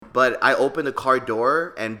But I opened the car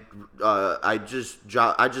door and I just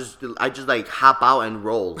like hop out and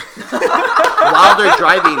roll while they're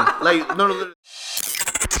driving. Like no.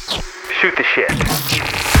 Shoot the shit.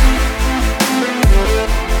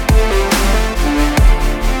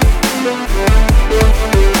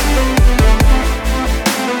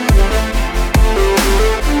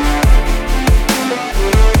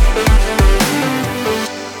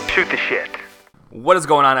 Shoot the shit. What is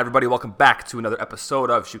going on, everybody? Welcome back to another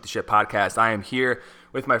episode of Shoot the Shit Podcast. I am here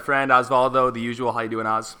with my friend Osvaldo, the usual. How you doing,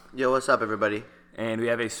 Oz? Yo, what's up, everybody? And we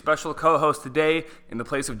have a special co-host today. In the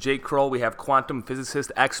place of Jake Kroll, we have quantum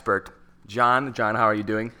physicist expert John. John, how are you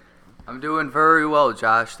doing? I'm doing very well,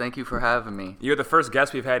 Josh. Thank you for having me. You're the first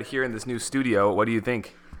guest we've had here in this new studio. What do you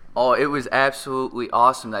think? Oh, it was absolutely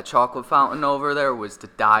awesome. That chocolate fountain over there was to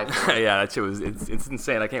die for. Yeah, that shit was it's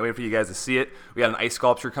insane. I can't wait for you guys to see it. We got an ice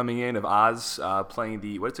sculpture coming in of Oz playing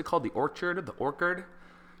the, what's it called? The orchard?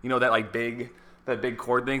 You know, that like big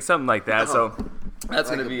chord thing? Something like that. So that's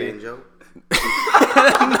Like going to be... a banjo?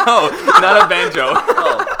 No, not a banjo.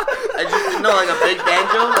 Like a big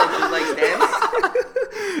banjo, like just like stands.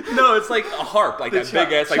 No, it's like a harp, like that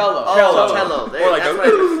big ass, like cello. Cello. Or like That's what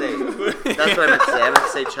I meant to say. That's what I meant to say. I meant to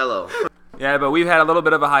say cello. Yeah, but we've had a little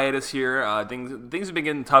bit of a hiatus here. Things have been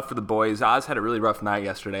getting tough for the boys. Oz had a really rough night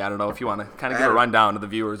yesterday. I don't know if you want to kind of give a rundown to the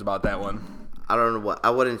viewers about that one. I don't know what. I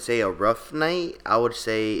wouldn't say a rough night. I would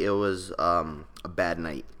say it was a bad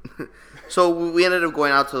night. So we ended up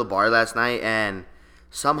going out to the bar last night, and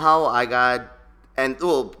somehow I got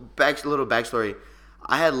little backstory.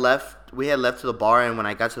 We had left to the bar, and when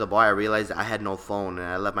I got to the bar, I realized I had no phone, and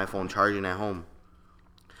I left my phone charging at home.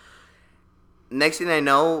 Next thing I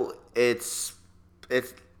know, it's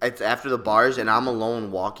after the bars, and I'm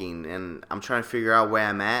alone walking, and I'm trying to figure out where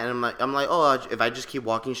I'm at, and I'm like, oh, if I just keep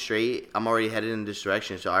walking straight, I'm already headed in this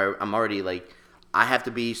direction. So I'm already like, I have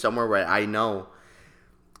to be somewhere where I know.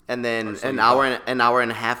 And then an hour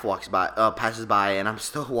and a half passes by, and I'm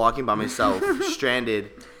still walking by myself,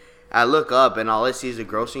 stranded. I look up, and all I see is a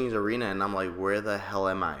Grossings Arena, and I'm like, where the hell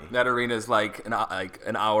am I? That arena is like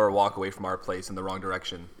an hour walk away from our place in the wrong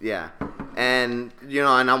direction. Yeah. And,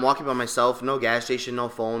 and I'm walking by myself, no gas station, no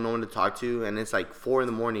phone, no one to talk to, and it's like 4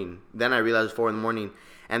 a.m. Then I realize it's 4 a.m,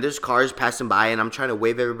 and there's cars passing by, and I'm trying to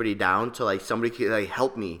wave everybody down to, like, somebody could, like,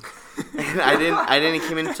 help me. And I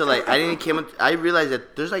realized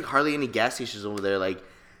that there's, like, hardly any gas stations over there. Like,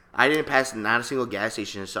 I didn't pass not a single gas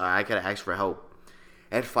station, so I could ask for help.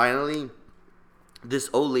 And finally, this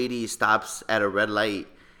old lady stops at a red light,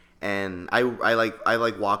 and I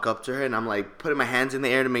walk up to her, and I'm like putting my hands in the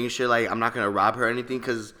air to make sure like I'm not gonna rob her or anything,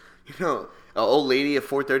 because an old lady at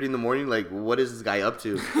 4:30 in the morning, like, what is this guy up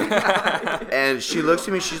to? And she looks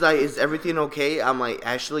at me, she's like, is everything okay? I'm like,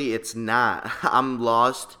 actually, it's not. I'm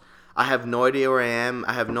lost. I have no idea where I am.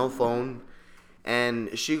 I have no phone.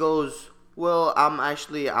 And she goes, well, I'm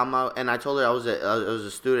out, and I told her I was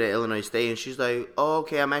a student at Illinois State, and she's like, oh,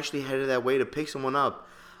 okay, I'm actually headed that way to pick someone up.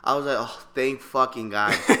 I was like, oh, thank fucking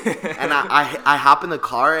God. And I hop in the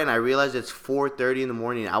car, and I realize it's 4:30 in the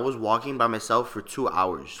morning. I was walking by myself for 2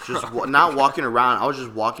 hours, just not walking around. I was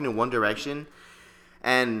just walking in one direction,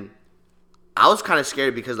 and I was kind of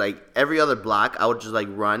scared because, like, every other block, I would just, like,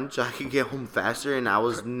 run so I could get home faster, and I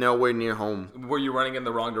was nowhere near home. Were you running in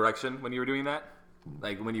the wrong direction when you were doing that?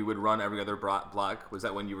 Like, when you would run every other block, was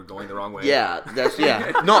that when you were going the wrong way? Yeah,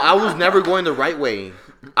 No, I was never going the right way.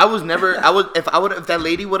 If that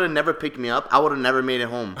lady would have never picked me up, I would have never made it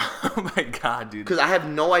home. Oh my God, dude. Because I have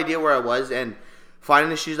no idea where I was, and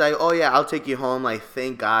finally she's like, oh yeah, I'll take you home. Like,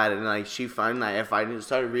 thank God. And like, she finally, if I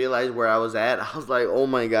started to realize where I was at, I was like, oh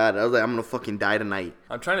my God. I was like, I'm gonna fucking die tonight.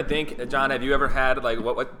 I'm trying to think, John, have you ever had, like,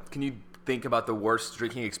 what can you think about the worst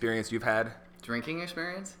drinking experience you've had? Drinking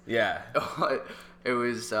experience? Yeah. It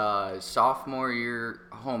was sophomore year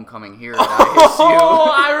homecoming here at ISU.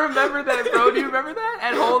 Oh, I remember that, bro. Do you remember that?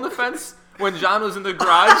 At Hole in the Fence? When John was in the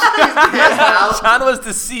garage? John was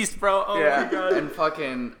deceased, bro. Oh, yeah. my God. And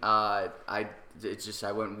fucking, I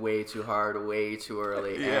went way too hard, way too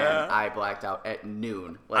early, Yeah. and I blacked out at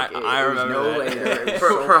noon. Like, I remember no that. later.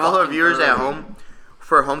 For all our viewers at home,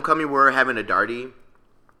 for homecoming, we were having a darty.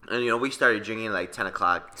 And, we started drinking at like 10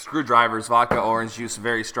 o'clock. Screwdrivers, vodka, orange juice,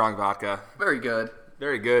 very strong vodka. Very good.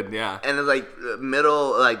 Very good, yeah. And it's like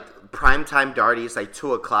prime time darty. It's like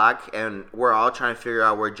 2 o'clock, and we're all trying to figure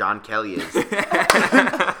out where John Kelly is.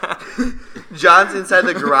 John's inside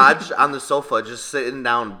the garage on the sofa, just sitting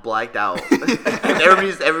down, blacked out. And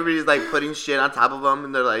everybody's like putting shit on top of him,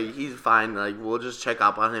 and they're like, he's fine. Like, we'll just check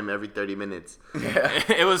up on him every 30 minutes. Yeah.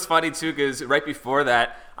 It was funny too, because right before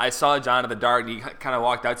that, I saw John at the dart, and he kind of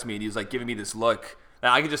walked out to me, and he was like giving me this look.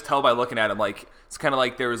 And I could just tell by looking at him, like, it's kind of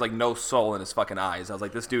like there was, like, no soul in his fucking eyes. I was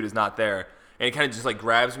like, this dude is not there. And he kind of just, like,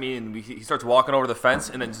 grabs me, and he starts walking over the fence,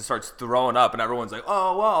 and then just starts throwing up, and everyone's like,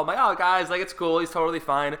 oh, whoa. I'm like, oh, guys, like, it's cool. He's totally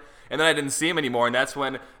fine. And then I didn't see him anymore, and that's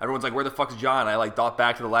when everyone's like, where the fuck's John? I, like, thought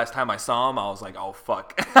back to the last time I saw him. I was like, oh,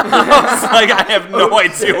 fuck. I was like, I have no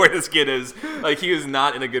idea where this kid is. Like, he was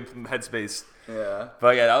not in a good headspace. Yeah.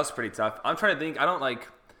 But, yeah, that was pretty tough. I'm trying to think. I don't, like,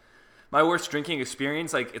 my worst drinking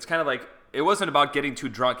experience, like, it's kind of like, it wasn't about getting too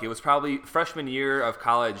drunk. It was probably freshman year of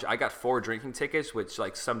college. I got 4 drinking tickets, which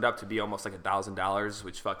like summed up to be almost like $1,000,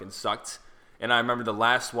 which fucking sucked. And I remember the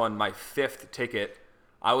last one, my 5th ticket,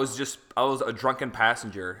 I was a drunken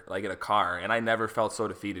passenger, like in a car, and I never felt so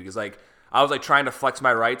defeated because like I was like trying to flex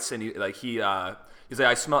my rights, and he's like,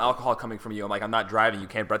 I smell alcohol coming from you. I'm like, I'm not driving. You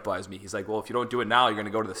can't breathalyze me. He's like, well, if you don't do it now, you're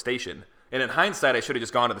gonna go to the station. And in hindsight, I should have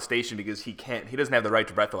just gone to the station because he doesn't have the right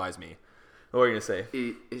to breathalyze me. What were you going to say?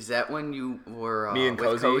 Is that when you were Me and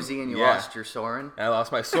with Cozy and you Yeah. lost your Soren? I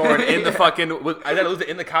lost my Soren in the fucking. I didn't lose it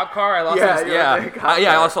in the cop car. I lost Yeah,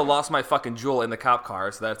 I also lost my fucking Jewel in the cop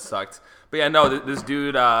car, so that sucked. But yeah, no, this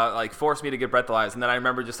dude like forced me to get breathalyzed, and then I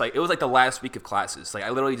remember just like it was like the last week of classes. Like I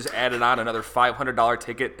literally just added on another $500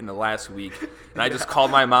 ticket in the last week, and I just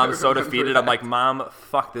called my mom so defeated. I'm like, Mom,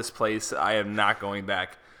 fuck this place. I am not going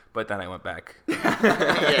back. But then I went back.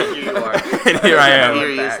 Yeah, here you are. And here I am. Here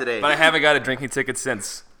he is today. But I haven't got a drinking ticket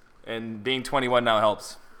since, and being 21 now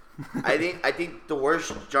helps. I think the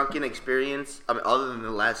worst drunken experience, I mean, other than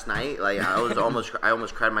the last night, like I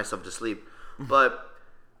almost cried myself to sleep. But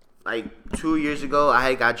like 2 years ago, I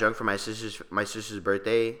had got drunk for my sister's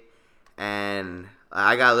birthday, and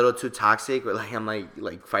I got a little too toxic. Where like I'm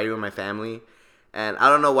like fighting with my family, and I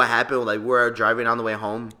don't know what happened. Like we're driving on the way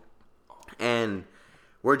home, and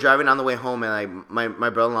we're driving on the way home, and like my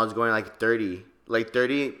brother-in-law was going like 30 like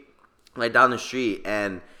down the street,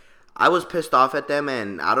 and I was pissed off at them,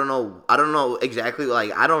 and I don't know exactly,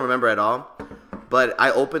 like I don't remember at all, but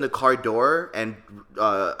I opened the car door and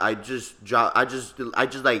I just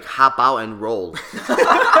like hop out and roll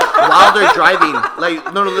while they're driving.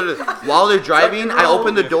 Like no, literally while they're driving, I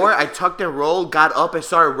opened the door, I tucked and rolled, got up and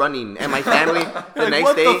started running. And my family the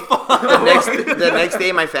next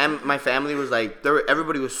day, my family was like,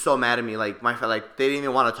 everybody was so mad at me. Like they didn't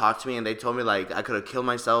even want to talk to me, and they told me like I could have killed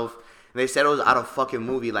myself. And they said it was out of fucking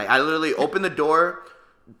movie. Like I literally opened the door,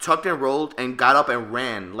 tucked and rolled, and got up and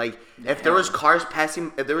ran. Like if there was cars passing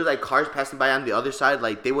by on the other side,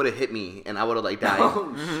 like they would have hit me and I would have like died.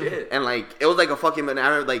 Oh shit! And like it was like a fucking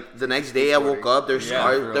banana. Like the next day I woke up, there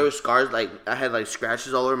were scars. Like I had like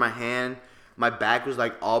scratches all over my hand. My back was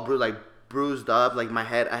like all bruised up. Like my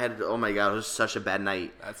head, oh my god, it was such a bad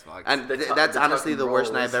night. That's fucked. And that's honestly the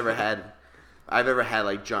worst night I've ever had.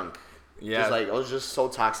 Like drunk. Yeah, just like it was just so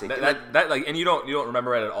toxic. That like, and you don't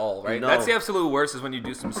remember it at all, right? No. That's the absolute worst is when you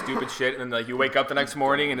do some stupid shit and then like you wake up the next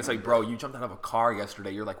morning and it's like, bro, you jumped out of a car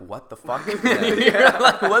yesterday. You're like, what the fuck? You're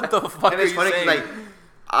like, what the fuck? And it's funny because like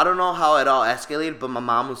I don't know how it all escalated, but my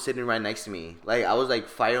mom was sitting right next to me. Like I was like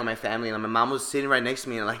fighting with my family, and my mom was sitting right next to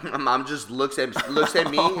me, and like my mom just looks at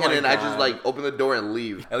me, and then I just like open the door and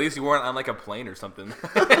leave. At least you weren't on like a plane or something.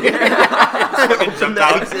 Open the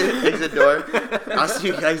exit door. I'll see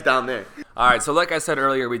you guys down there. All right, so like I said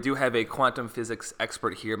earlier, we do have a quantum physics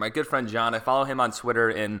expert here. My good friend John, I follow him on Twitter,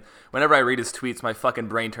 and whenever I read his tweets, my fucking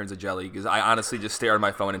brain turns to jelly because I honestly just stare at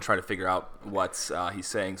my phone and try to figure out what he's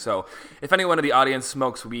saying. So if anyone in the audience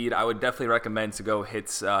smokes weed, I would definitely recommend to go hit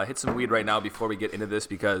some weed right now before we get into this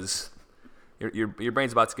because your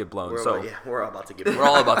brain's about to get blown. We're all about to get blown. We're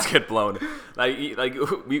all about to get blown. Like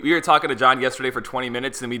we were talking to John yesterday for 20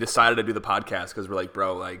 minutes, and we decided to do the podcast because we're like,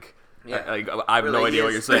 bro, like... Yeah. I have no idea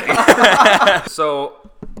what you're saying. So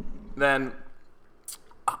then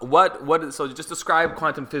so just describe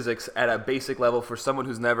quantum physics at a basic level for someone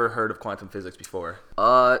who's never heard of quantum physics before.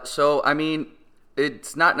 So I mean,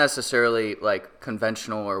 it's not necessarily like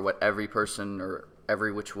conventional or what every person or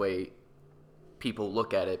every which way people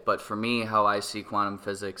look at it, but for me, how I see quantum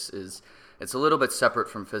physics is it's a little bit separate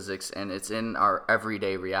from physics, and it's in our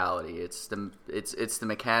everyday reality. It's the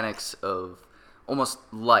mechanics of almost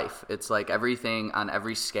life. It's like everything on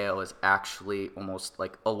every scale is actually almost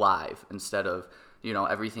like alive instead of,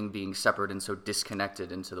 everything being separate and so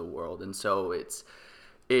disconnected into the world. And so it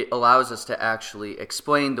allows us to actually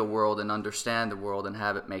explain the world and understand the world and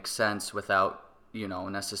have it make sense without,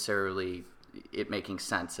 necessarily it making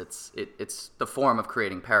sense. It's the form of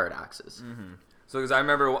creating paradoxes. Mm-hmm. So, because I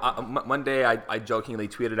remember one day I jokingly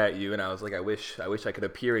tweeted at you, and I was like, I wish I could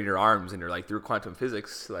appear in your arms, and you're like, through quantum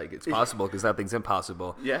physics, like it's possible because nothing's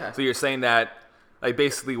impossible. Yeah. So you're saying that like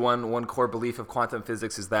basically one core belief of quantum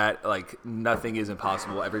physics is that like nothing is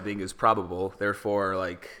impossible, everything is probable. Therefore,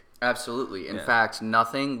 like Absolutely. In fact,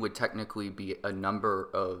 nothing would technically be a number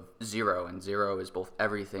of zero, and zero is both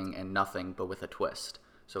everything and nothing, but with a twist.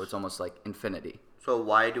 So it's almost like infinity. So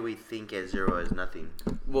why do we think at 0 is nothing?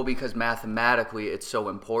 Well, because mathematically it's so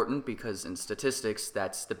important, because in statistics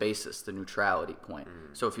that's the basis, the neutrality point.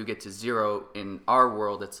 So if you get to 0 in our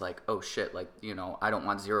world, it's like, oh shit, like, you know, I don't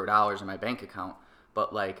want $0 in my bank account.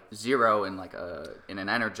 But like 0 in like in an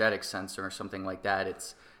energetic sense or something like that,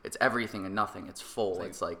 it's everything and nothing. It's full.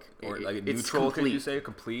 It's like or like a it's neutral. complete. Can you say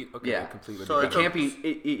complete? Okay, Yeah. complete. Would So be it better. Can't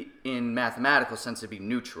be in mathematical sense. It'd be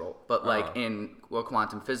neutral, but like in a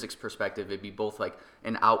quantum physics perspective, it'd be both like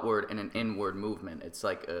an outward and an inward movement. It's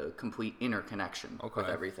like a complete interconnection with Okay.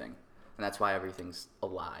 everything, and that's why everything's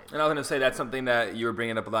alive. And I was gonna say that's something that you were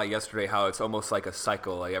bringing up a lot yesterday. How it's almost like a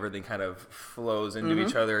cycle. Like everything kind of flows into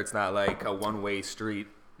each other. It's not like a one-way street.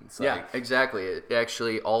 It's Yeah, like, exactly. It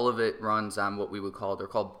actually, all of it runs on what we would call, they're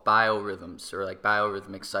called biorhythms, or like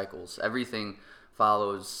biorhythmic cycles. Everything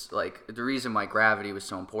follows, like, the reason why gravity was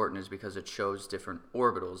so important is because it shows different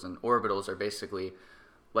orbitals, and orbitals are basically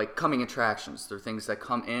like coming attractions. They're things that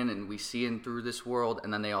come in and we see in through this world,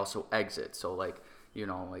 and then they also exit. So like, you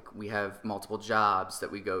know, like we have multiple jobs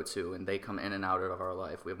that we go to and they come in and out of our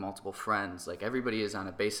life. We have multiple friends. Like everybody is on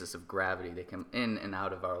a basis of gravity. They come in and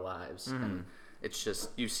out of our lives. And it's just,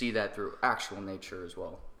 you see that through actual nature as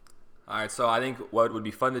well. all right. So I think what would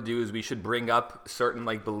be fun to do is we should bring up certain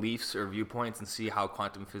like beliefs or viewpoints and see how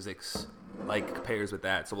quantum physics like compares with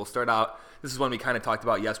that. So we'll start out. This is one we kind of talked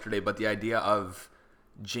about yesterday, but the idea of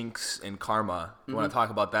jinx and karma. You want to talk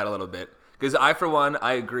about that a little bit? Because I, for one,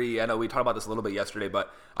 I agree. I know we talked about this a little bit yesterday,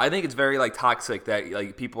 but I think it's very like toxic that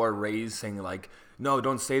like people are raised saying like, no,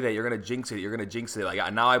 don't say that. You're gonna jinx it. You're gonna jinx it.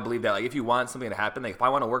 Like now, I believe that like if you want something to happen, like if I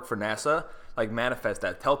want to work for NASA, like manifest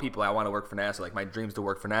that. Tell people I want to work for NASA. Like my dreams to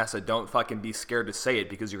work for NASA. Don't fucking be scared to say it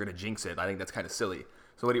because you're gonna jinx it. I think that's kind of silly.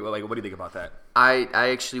 So what do you think about that? I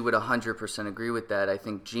actually would 100% agree with that. I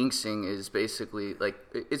think jinxing is basically like,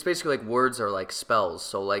 it's basically like words are like spells.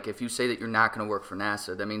 So like if you say that you're not going to work for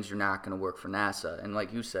NASA, that means you're not going to work for NASA. And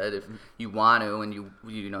like you said, if you want to and you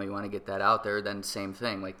want to get that out there, then same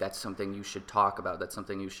thing. Like that's something you should talk about. That's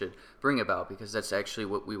something you should bring about, because that's actually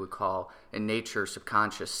what we would call in nature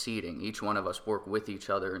subconscious seeding. Each one of us work with each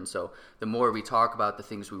other, and so the more we talk about the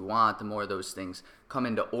things we want, the more those things come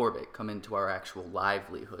into orbit, come into our actual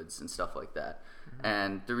livelihoods and stuff like that.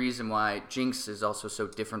 And the reason why jinx is also so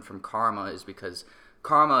different from karma is because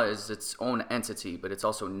karma is its own entity, but it's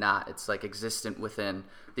also not. It's like existent within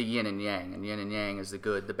the yin and yang, and yin and yang is the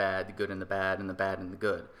good, the good and the bad and the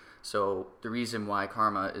good. So the reason why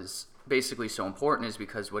karma is basically so important is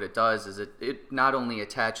because what it does is it not only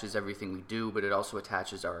attaches everything we do, but it also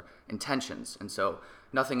attaches our intentions. And so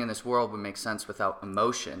nothing in this world would make sense without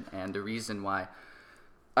emotion. And the reason why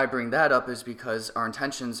I bring that up is because our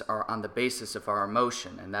intentions are on the basis of our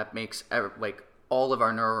emotion, and that makes like all of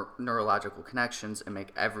our neurological connections and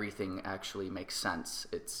make everything actually make sense.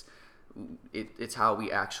 It's how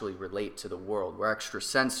we actually relate to the world. We're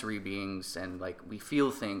extrasensory beings, and like we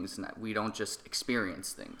feel things, and we don't just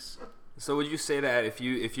experience things. So would you say that if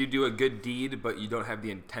you do a good deed but you don't have the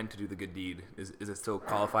intent to do the good deed, is it still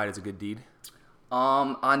qualified as a good deed?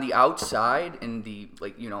 On the outside, in the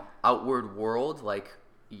outward world,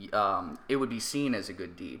 it would be seen as a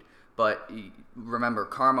good deed. But remember,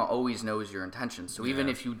 karma always knows your intentions. So even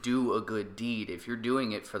if you do a good deed, if you're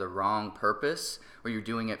doing it for the wrong purpose, or you're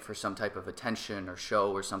doing it for some type of attention or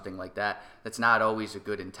show or something like that, that's not always a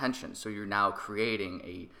good intention. So you're now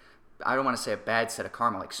creating I don't want to say a bad set of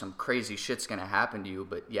karma, like some crazy shit's going to happen to you,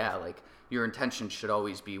 but yeah, like your intention should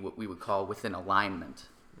always be what we would call within alignment.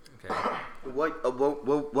 Okay.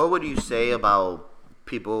 What would you say about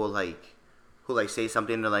people who say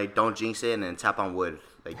something to like don't jinx it and then tap on wood?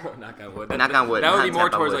 Like Knock on wood. Knock on wood. That would be not more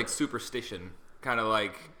tap on towards wood. like superstition, kind of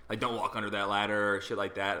like don't walk under that ladder or shit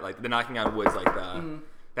like that. Like the knocking on wood's like the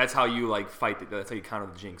that's how you like fight. That's how you counter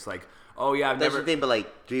the jinx. Like, oh yeah, I've That's never. the thing, but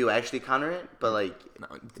like, do you actually counter it? But like,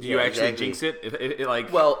 Do you yeah, actually exactly. jinx it? It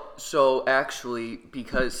like Well, so actually,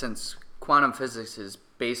 because since quantum physics is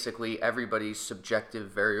basically everybody's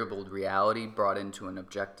subjective variable reality brought into an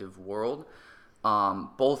objective world,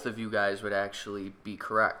 both of you guys would actually be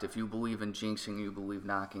correct. If you believe in jinxing, you believe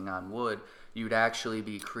knocking on wood, you'd actually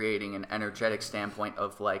be creating an energetic standpoint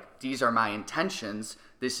of like, these are my intentions,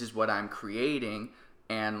 this is what I'm creating,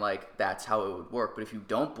 and like that's how it would work. But if you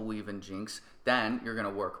don't believe in jinx, then you're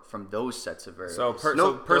gonna work from those sets of variables. So,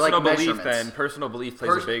 No, personal like belief measurements. personal belief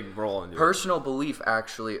plays a big role in it. Personal belief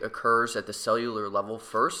actually occurs at the cellular level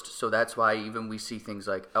first, so that's why even we see things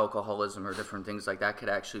like alcoholism or different things like that could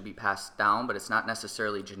actually be passed down, but it's not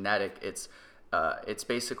necessarily genetic. It's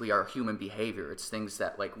basically our human behavior. It's things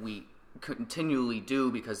that like we continually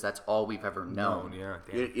do because that's all we've ever known. Yeah,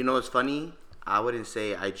 damn. You know what's funny? I wouldn't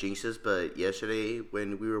say I jinxed this, but yesterday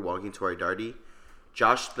when we were walking to our darty,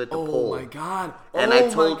 Josh split the pole. Oh my god! And oh I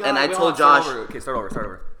told- my god. and I Wait, told hold on, Josh- Okay, start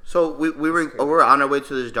over. So we were on our way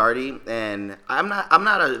to this darty, and I'm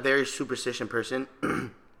not a very superstition person,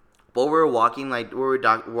 but we were walking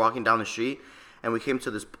walking down the street, and we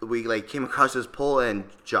came across this pole, and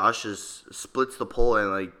Josh just splits the pole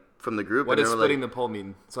and like from the group. What and does they were splitting the pole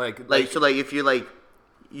mean? It's like so if you like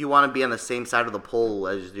you want to be on the same side of the pole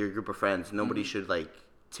as your group of friends, nobody should like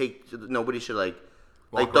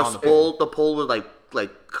Walk the around the pole. The pole would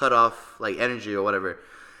like cut off like energy or whatever.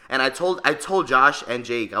 And I told Josh and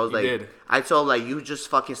Jake, I was did. I told you just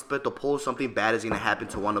fucking split the pole. Something bad is gonna happen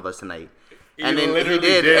to one of us tonight. And then he literally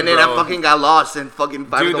did, and then I bro. fucking got lost in fucking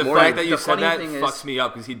 5 in Dude, the the morning. fact that you The said funny that thing is- fucks me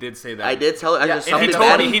up because he did say that. I did tell. I Yeah, just and And something he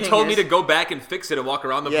bad. told me, he thing told me is- to go back and fix it and walk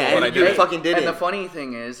around the Yeah, pole, and I and did you it. fucking did And it. the funny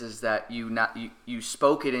thing is that you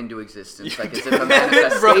spoke it into existence, like as if a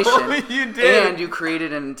manifestation, You did. and you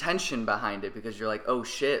created an intention behind it because you're like, oh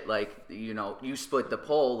shit, like you split the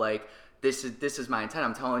pole, like this is my intent.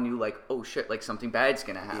 I'm telling you, like, oh shit, like something bad's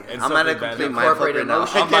gonna happen. And I'm at a something bad complete happened. mindfuck Incorporate right now.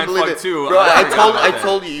 emotion. I I'm can't believe mindfucked it, too. bro. I I forgot told about that.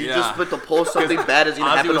 told you you Yeah. just split the pole. Something bad is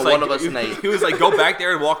gonna Ozzy happen to was one like- of us tonight. He was like, go back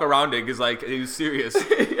there and walk around it because like he was serious.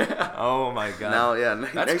 Oh my god. No, yeah.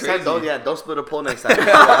 That's Next crazy. time, don't split a pole next time.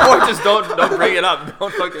 Or just don't bring it up.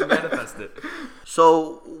 Don't fucking manifest it.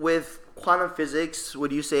 So with quantum physics,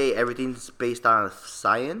 would you say everything's based on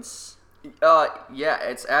science? Yeah,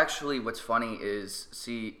 it's actually what's funny is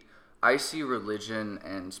I see religion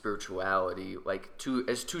and spirituality like two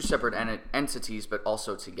separate entities, but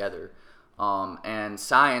also together. And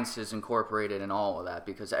science is incorporated in all of that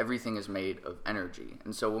because everything is made of energy.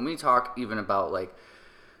 And so when we talk even about like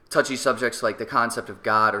touchy subjects like the concept of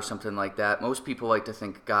God or something like that, most people like to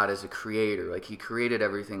think God is a creator, like he created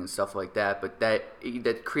everything and stuff like that, but that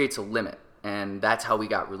creates a limit. And that's how we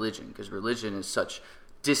got religion, because religion is such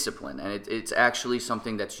discipline, and it's actually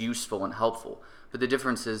something that's useful and helpful. But the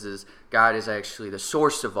difference is God is actually the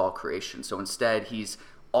source of all creation. So instead, he's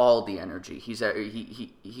all the energy.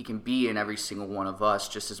 He can be in every single one of us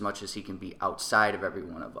just as much as he can be outside of every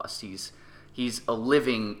one of us. He's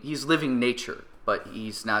living nature, but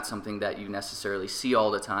he's not something that you necessarily see all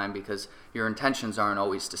the time because your intentions aren't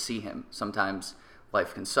always to see him. Sometimes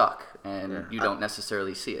life can suck, and you don't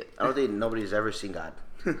necessarily see it. I don't think nobody's ever seen God.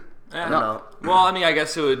 Yeah. No. Well, I mean, I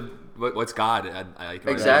guess it would. What's God? I can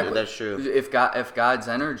Exactly. That's true. If God's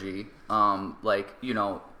energy,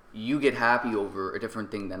 you get happy over a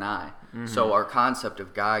different thing than I. Mm-hmm. So our concept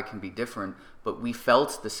of God can be different, but we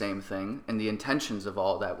felt the same thing, and the intentions of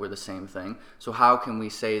all that were the same thing. So how can we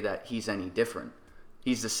say that he's any different?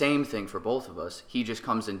 He's the same thing for both of us. He just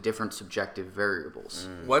comes in different subjective variables.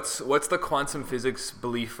 What's the quantum physics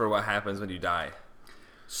belief for what happens when you die?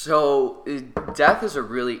 So, death is a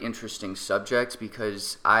really interesting subject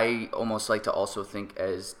because I almost like to also think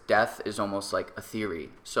as death is almost like a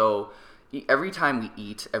theory. So, every time we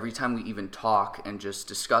eat, every time we even talk and just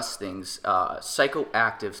discuss things,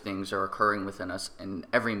 psychoactive things are occurring within us in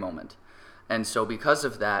every moment. And so because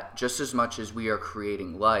of that, just as much as we are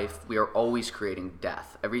creating life, we are always creating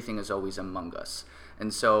death. Everything is always among us.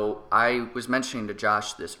 And so I was mentioning to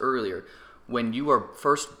Josh this earlier. When you are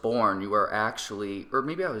first born, you are actually, or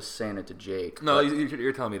maybe I was saying it to Jake. No, but-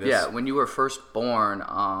 you're telling me this. yeah, when you were first born,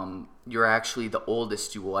 you're actually the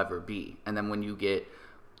oldest you will ever be. And then when you get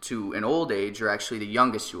to an old age, you're actually the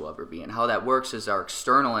youngest you will ever be. And how that works is our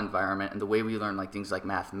external environment and the way we learn like things like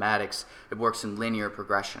mathematics, it works in linear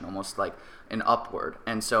progression, almost like an upward.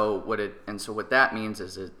 And so what that means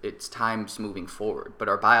is it's time's moving forward. But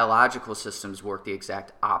our biological systems work the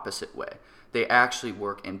exact opposite way. They actually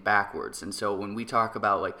work in backwards. And so when we talk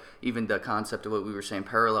about like even the concept of what we were saying,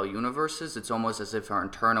 parallel universes, it's almost as if our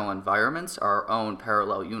internal environments are our own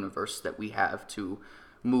parallel universe that we have to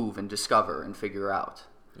move and discover and figure out.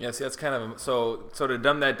 Yeah, see, that's kind of so to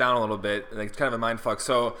dumb that down a little bit, like it's kind of a mind fuck.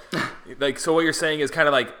 So, so what you're saying is kind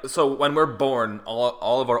of like, so when we're born,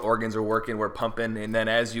 all of our organs are working, we're pumping, and then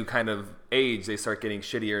as you kind of age, they start getting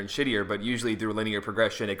shittier and shittier. But usually through linear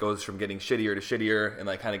progression, it goes from getting shittier to shittier and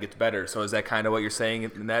like kind of gets better. So is that kind of what you're saying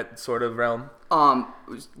in that sort of realm?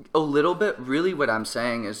 A little bit. Really, what I'm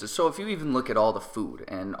saying is, so if you even look at all the food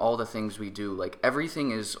and all the things we do, like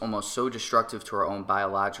everything is almost so destructive to our own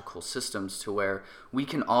biological systems to where we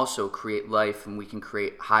can also create life and we can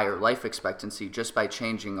create higher life expectancy just by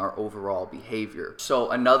changing our overall behavior.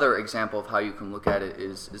 So another example of how you can look at it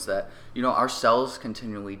is that, you know, our cells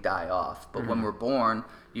continually die off, but when we're born,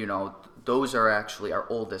 you know, those are actually our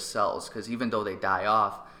oldest cells, because even though they die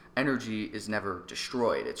off, energy is never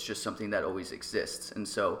destroyed. It's just something that always exists. And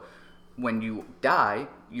so when you die,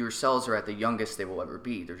 your cells are at the youngest they will ever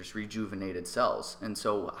be. They're just rejuvenated cells. And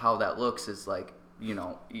so how that looks is like, you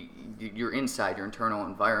know, your inside, your internal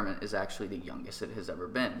environment is actually the youngest it has ever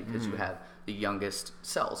been, because you have the youngest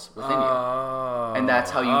cells within you. And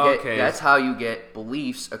that's how you get that's how you get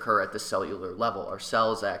beliefs occur at the cellular level. Our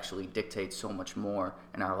cells actually dictate so much more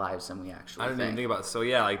in our lives than we actually I didn't think. even think about it. So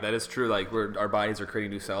yeah, like that is true. Like our bodies are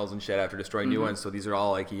creating new cells and shit after destroying new ones. So these are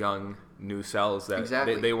all like young new cells that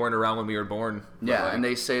Exactly. they weren't around when we were born. Yeah, Like, and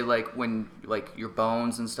they say like when like your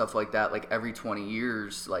bones and stuff like that, like every 20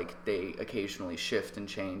 years, like they occasionally shift and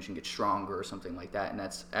change and get stronger or something like that, and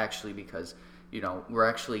that's actually because, you know, we're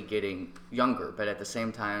actually getting younger, but at the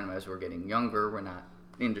same time as we're getting younger, we're not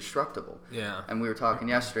indestructible. Yeah. And we were talking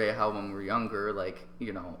yesterday how when we're younger, like,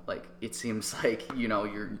 you know, like it seems like, you know,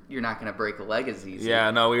 you're not gonna break a leg as easy.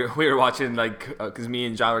 Yeah, no, we were watching like because me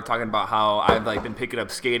and John were talking about how I've like been picking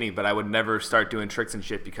up skating, but I would never start doing tricks and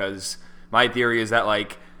shit because my theory is that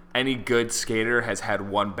like any good skater has had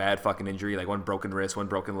one bad fucking injury, like one broken wrist, one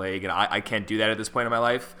broken leg, and I can't do that at this point in my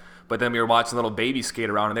life. But then we were watching little babies skate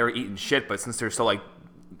around and they were eating shit, but since they're so like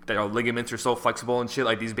their ligaments are so flexible and shit,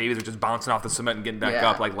 like these babies are just bouncing off the cement and getting back Yeah.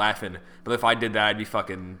 up like laughing. But if I did that, I'd be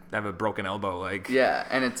fucking have a broken elbow. Like Yeah,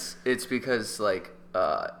 and it's because like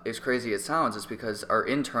as crazy as it sounds, it's because our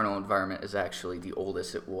internal environment is actually the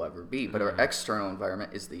oldest it will ever be, but our external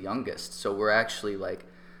environment is the youngest. So we're actually like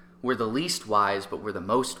we're the least wise, but we're the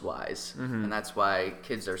most wise, and that's why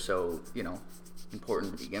kids are so, you know,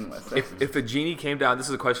 important to begin with. If a genie came down, this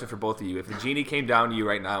is a question for both of you. If a genie came down to you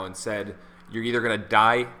right now and said, you're either going to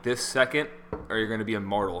die this second or you're going to be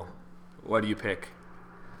immortal, what do you pick?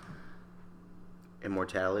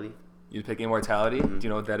 Immortality. You pick immortality? Do you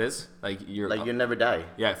know what that is? Like you never die.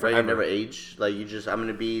 Yeah, right. forever. You never age. Like you just, I'm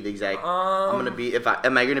gonna be the exact. I'm gonna be.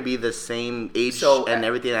 Am I gonna be the same age So, and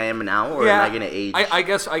everything I am now, or am I gonna age I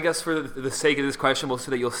guess for the sake of this question, we'll say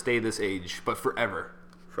that you'll stay this age, but forever.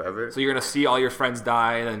 forever? So you're gonna see all your friends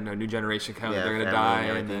die, and a new generation comes. Yeah, they're gonna family die,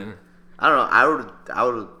 and and then everything. I don't know. I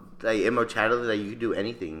would like immortality. Like you could do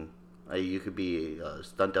anything. Like you could be a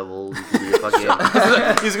stunt double. You could be a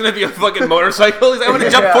fucking. he's gonna be a fucking motorcycle. He's like, I'm gonna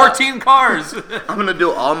jump 14 cars. I'm gonna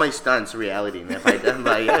do all my stunts reality. And if I'm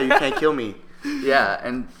like, yeah, you can't kill me. Yeah,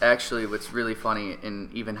 and actually what's really funny,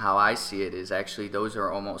 and even how I see it, is actually those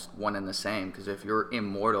are almost one and the same, because if you're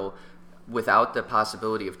immortal, without the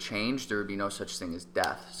possibility of change, there would be no such thing as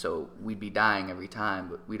death. So we'd be dying every time,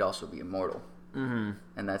 but we'd also be immortal. Mm-hmm.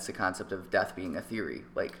 And that's the concept of death being a theory.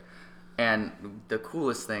 Like, and the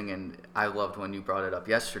coolest thing, and I loved when you brought it up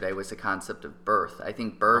yesterday, was the concept of birth. I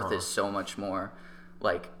think birth is so much more,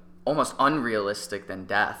 like, almost unrealistic than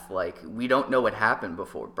death. Like, we don't know what happened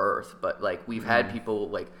before birth, but, like, we've had people,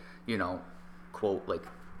 like, you know, quote, like,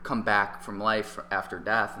 come back from life after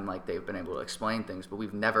death, and, like, they've been able to explain things, but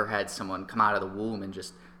we've never had someone come out of the womb and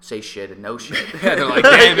just say shit and know shit. Yeah, they're like,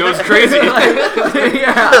 damn, it was crazy.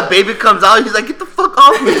 Yeah. The baby comes out. He's like, get the fuck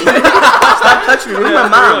off me! Stop touching me. Where's my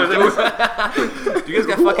mom? Do you guys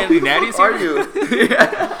got fucking any natties Who here?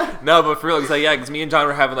 are you? No, but for real, because because me and John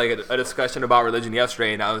were having like a discussion about religion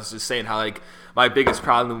yesterday, and I was just saying how like my biggest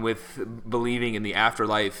problem with believing in the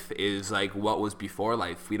afterlife is like what was before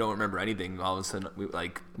life. We don't remember anything. All of a sudden,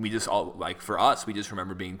 we just all like for us, we just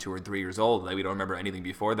remember being 2 or 3 years old. Like we don't remember anything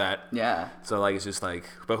before that. Yeah. So like it's just like,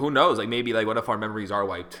 but who knows? Like maybe like what if our memories are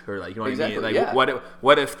wiped, or like you know what Exactly, I mean? Like yeah.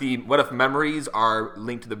 what if memories are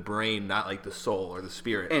linked to the brain, not like the soul or the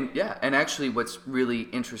spirit? And yeah, and actually what's really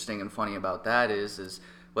interesting and funny about that is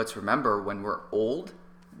let's remember when we're old,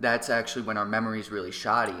 that's actually when our memory is really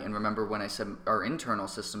shoddy. And remember when I said our internal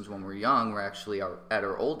systems when we're young, we're actually at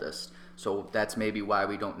our oldest. So that's maybe why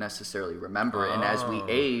we don't necessarily remember it. And as we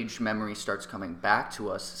age, memory starts coming back to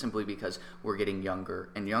us simply because we're getting younger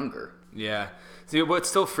and younger. Yeah. See, what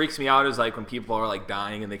still freaks me out is like when people are like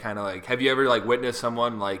dying and they kind of like, have you ever like witnessed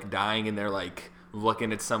someone like dying and they're like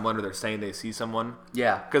looking at someone or they're saying they see someone?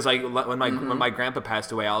 Yeah. Because like when my grandpa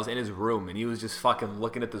passed away, I was in his room and he was just fucking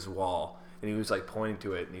looking at this wall. and he was like pointing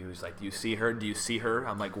to it, and he was like, "Do you see her? Do you see her?"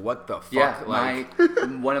 I'm like, "What the fuck?" Yeah, like,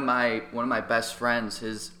 one of my best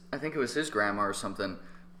friends, I think it was his grandma or something.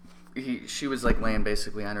 She was like laying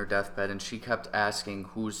basically on her deathbed, and she kept asking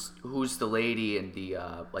who's the lady in the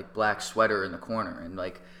like black sweater in the corner, and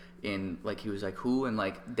he was like, who, and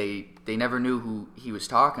like they never knew who he was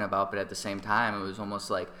talking about, but at the same time it was almost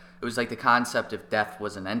like the concept of death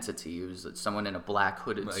was an entity. It was someone in a black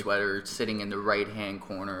hooded sweater sitting in the right hand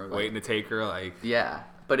corner, waiting to take her, like, yeah.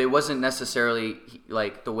 But it wasn't necessarily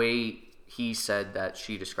like the way he said that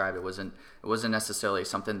she described it wasn't necessarily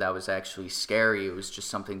something that was actually scary. It was just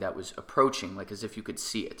something that was approaching, like as if you could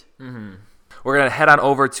see it. We're going to head on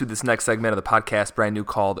over to this next segment of the podcast, brand new,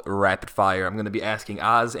 called Rapid Fire. I'm going to be asking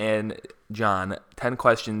Oz and John 10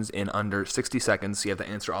 questions in under 60 seconds, so you have to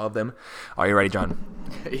answer all of them. Are you ready, John?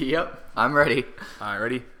 Yep, I'm ready. All right,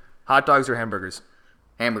 ready? Hot dogs or hamburgers?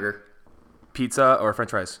 Hamburger. Pizza or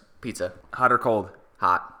french fries? Pizza. Hot or cold?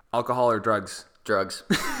 Hot. Alcohol or drugs? Drugs.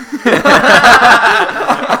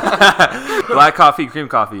 Black coffee, cream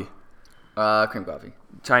coffee? Cream coffee.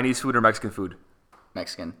 Chinese food or Mexican food?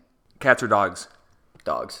 Mexican. Cats or dogs?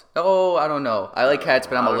 Dogs. Oh, I don't know. I like cats,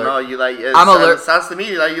 but I'm allergic. No, you like. Sounds to me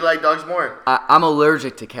you like dogs more. I'm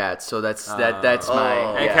allergic to cats, so that's my.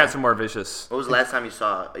 And Yeah. cats are more vicious. What was the last time you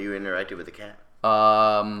interacted with a cat?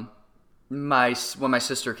 When my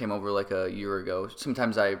sister came over like a year ago,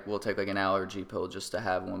 sometimes I will take like an allergy pill just to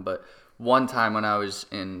have one. But one time when I was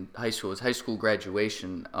in high school, it was high school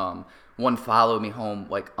graduation. One followed me home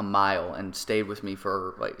like a mile and stayed with me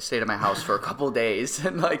stayed at my house for a couple days,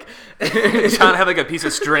 and like John had like a piece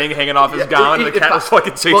of string hanging off his gown, and the cat was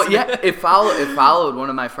fucking chasing. Well, yeah, it followed one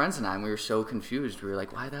of my friends and I, and we were so confused. We were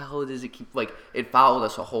like, why the hell does it keep like it followed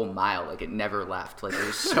us a whole mile, like it never left. Like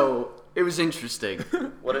it was interesting.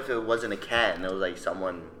 What if it wasn't a cat and it was like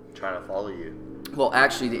someone trying to follow you? Well,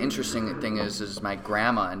 actually, the interesting thing is my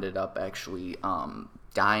grandma ended up actually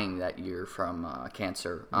dying that year from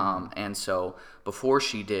cancer. And so before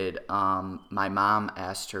she did, my mom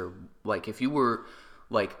asked her, like, if you were,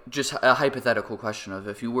 like, just a hypothetical question of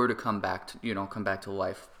if you were to come back to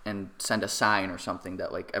life and send a sign or something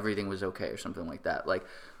that, like, everything was okay or something like that, like,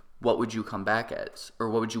 what would you come back as? Or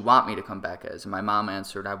what would you want me to come back as? And my mom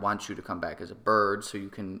answered, I want you to come back as a bird so you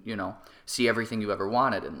can, see everything you ever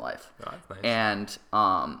wanted in life. Oh, that's nice. And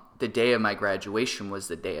the day of my graduation was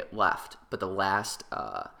the day it left. But the last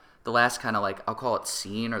kind of like, I'll call it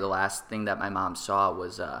scene, or the last thing that my mom saw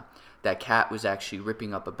was that cat was actually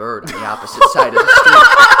ripping up a bird on the opposite side of the street.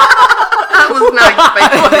 I was not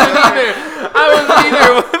expecting I wasn't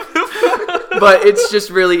either. But it's just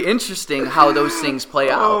really interesting how those things play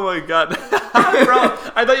out. Oh my god, bro!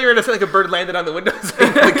 I thought you were gonna say like a bird landed on the window.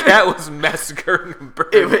 The cat was massacring a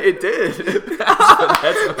bird. It did.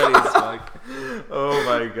 That's funny as fuck. Oh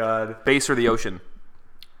my god. Base or the ocean?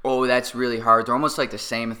 Oh, that's really hard. They're almost like the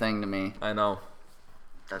same thing to me. I know.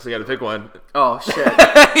 So you gotta pick one. Oh shit!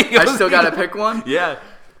 I still gotta pick one. Yeah.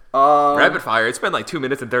 Rapid fire. It's been like 2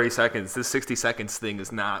 minutes and 30 seconds. This 60 seconds thing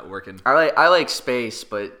is not working. I like space,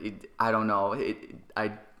 but I don't know.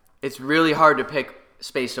 It's really hard to pick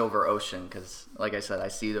space over ocean because, like I said, I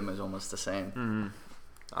see them as almost the same. Mm-hmm.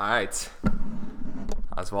 All right,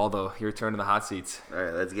 Osvaldo, your turn in the hot seats. All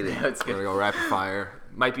right, let's get it. Let's Here we go. Rapid fire.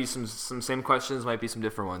 Might be some same questions. Might be some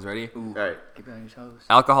different ones. Ready? Ooh. All right. Keep it on your toes.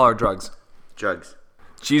 Alcohol or drugs? Drugs.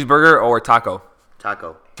 Cheeseburger or taco?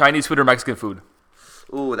 Taco. Chinese food or Mexican food?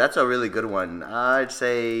 Ooh, that's a really good one. I'd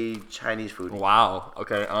say Chinese food. Wow.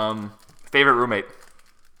 Okay. Favorite roommate?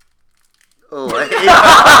 Oh, all right,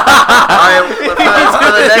 for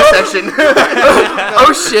the next section.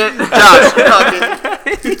 Oh shit! Josh, you're talking.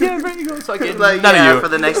 Yeah, there you go. Fucking Like, none yeah, of you. for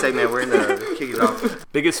the next segment, we're gonna kick it off.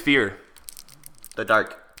 Biggest fear? The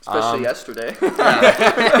dark. Especially yesterday.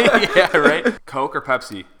 Yeah, right. Coke or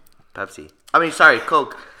Pepsi? Pepsi. I mean, sorry,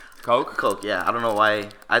 Coke. Coke. Coke, yeah. I don't know why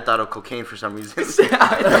I thought of cocaine for some reason. I was like,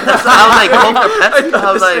 Coke or Pepsi?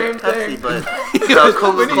 I was like, same Pepsi, thing. but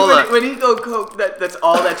Coca-Cola. When he go Coke, that's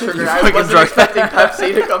all that triggered. I fucking wasn't drunk. expecting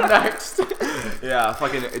Pepsi to come next. Yeah,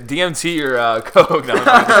 fucking DMT or Coke. No,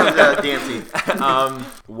 DMT.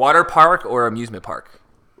 water park or amusement park?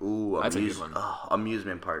 Ooh, That's a good one. Oh,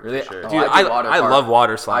 amusement park, Really? for sure. Dude, I do water I park. love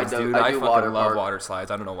water slides, I do- dude. I I do fucking water love park. water slides.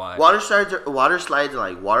 I don't know why. Water slides and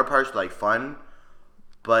like water parks are like fun,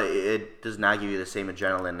 but it does not give you the same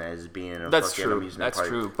adrenaline as being in a That's fucking true. amusement That's park.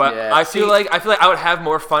 true. But Yeah, I feel see- like I would have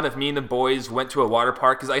more fun if me and the boys went to a water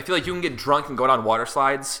park because I feel like you can get drunk and go down water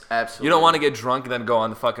slides. Absolutely. You don't want to get drunk and then go on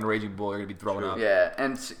the fucking raging bull. You're gonna be throwing up. Yeah,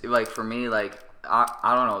 and like for me, like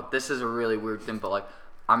I don't know. This is a really weird thing, but like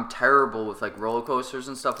I'm terrible with like roller coasters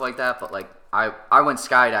and stuff like that. But like I went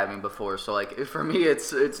skydiving before, so like for me it's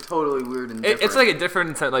totally weird and different. It's like a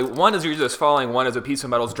different like one is you're just falling, one is a piece of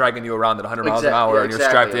metal's dragging you around at 100 miles an hour and you're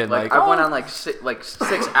strapped in. Like I went on like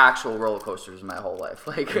six actual roller coasters in my whole life.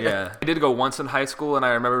 Like yeah, I did go once in high school, and I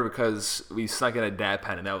remember because we snuck in a dad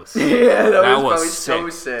pen, and that was sick. yeah, that was sick. so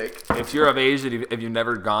sick. If you're of age, if you've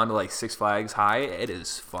never gone to like Six Flags High, it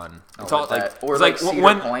is fun. It's all like or it's like Cedar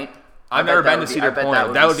when Point. I've never been to Cedar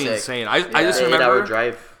Point. That would be insane. I just remember 8-hour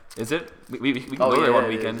drive. Is it? We can go there one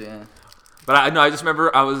weekend. Yeah. But I just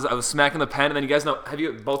remember I was smacking the pen, and then you guys know, have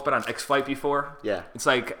you both been on X-Flight before? Yeah. It's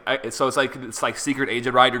like it's like secret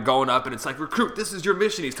agent ride. You're going up, and it's like, recruit, this is your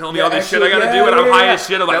mission. He's telling me all this shit I gotta do, and I'm high as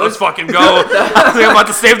shit. I'm like, let's fucking go. I was like, I'm about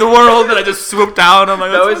to save the world, and I just swooped down. I'm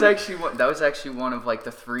like, that was actually one of like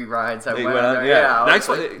the 3 rides I went on. Yeah,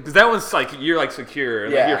 because that one's like you're like secure,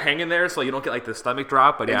 and like, Yeah. you're hanging there, so you don't get like the stomach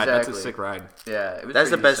drop. But yeah, that's a Exactly. sick ride. Yeah, it was That's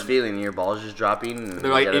the pretty best decent. feeling. Your balls just dropping. And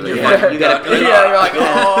They're like in your you gotta pee. Yeah, you're like,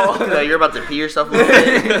 oh. You know, you're about to pee yourself a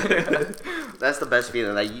little bit. That's the best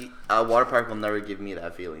feeling. Like a water park will never give me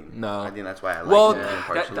that feeling. No. I think that's why I like Well, theme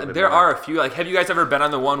parks a little bit there more. are a few. Like, have you guys ever been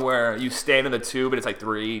on the one where you stand in the tube and it's like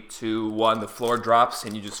 3, 2, 1, the floor drops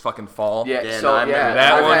and you just fucking fall? Yeah, Yeah, so no, I remember yeah,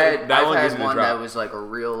 that I've one- had, that I've one had gives me the one drop. that was like a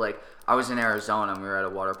real like I was in Arizona and we were at a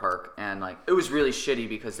water park and like it was really shitty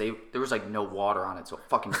because there was like no water on it, so it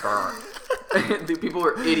fucking burned. The people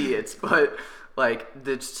were idiots, but like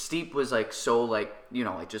the steep was like so like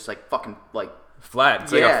like just like fucking like Flat.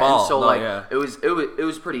 It's like a fall. and so No, like yeah. it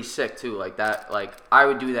was pretty sick too. Like that, like I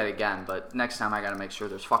would do that again, but next time I gotta make sure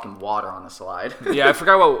there's fucking water on the slide. Yeah, I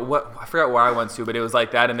forgot I forgot where I went to, but it was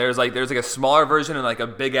like that, and there's like a smaller version and like a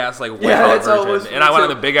big ass like white Yeah, that's how it version. was And I went on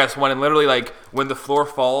too. the big ass one, and literally like when the floor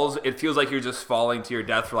falls, it feels like you're just falling to your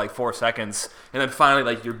death for like 4 seconds, and then finally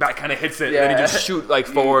like your back kind of hits it, and then you Yeah. just shoot like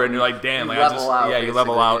forward, and you're like, damn, you like I level just out, you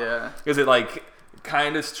level out basically, yeah. because it like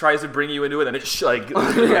kind of tries to bring you into it, and it's like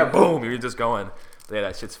boom, you're just going. Yeah,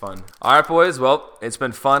 that shit's fun. All right, boys. Well, it's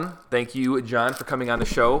been fun. Thank you, John, for coming on the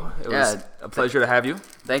show. It was a pleasure to have you.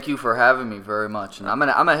 Thank you for having me very much, and I'm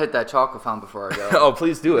gonna hit that chocolate fountain before I go. Oh,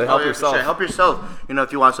 please do it. Help Oh, yeah, for yourself. sure. Help yourself.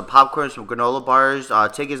 If you want some popcorn, some granola bars,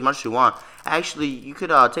 take as much as you want. Actually, you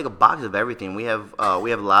could take a box of everything. We have a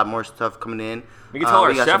lot more stuff coming in. We can tell our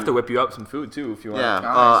we got chef some- to whip you up some food too if you want. Yeah,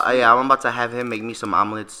 Nice. yeah. I'm about to have him make me some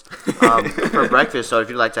omelets for breakfast. So if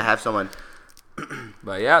you'd like to have someone.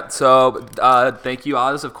 But yeah, so thank you,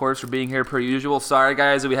 Oz, of course, for being here per usual. Sorry,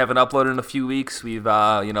 guys, that we haven't uploaded in a few weeks. We've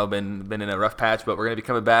been in a rough patch, but we're gonna be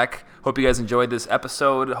coming back. Hope you guys enjoyed this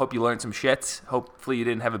episode. Hope you learned some shit. Hopefully you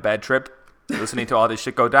didn't have a bad trip listening to all this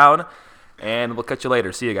shit go down. And we'll catch you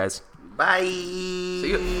later. See you guys. Bye. See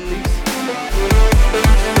you. Peace.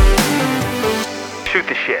 Shoot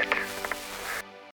the shit.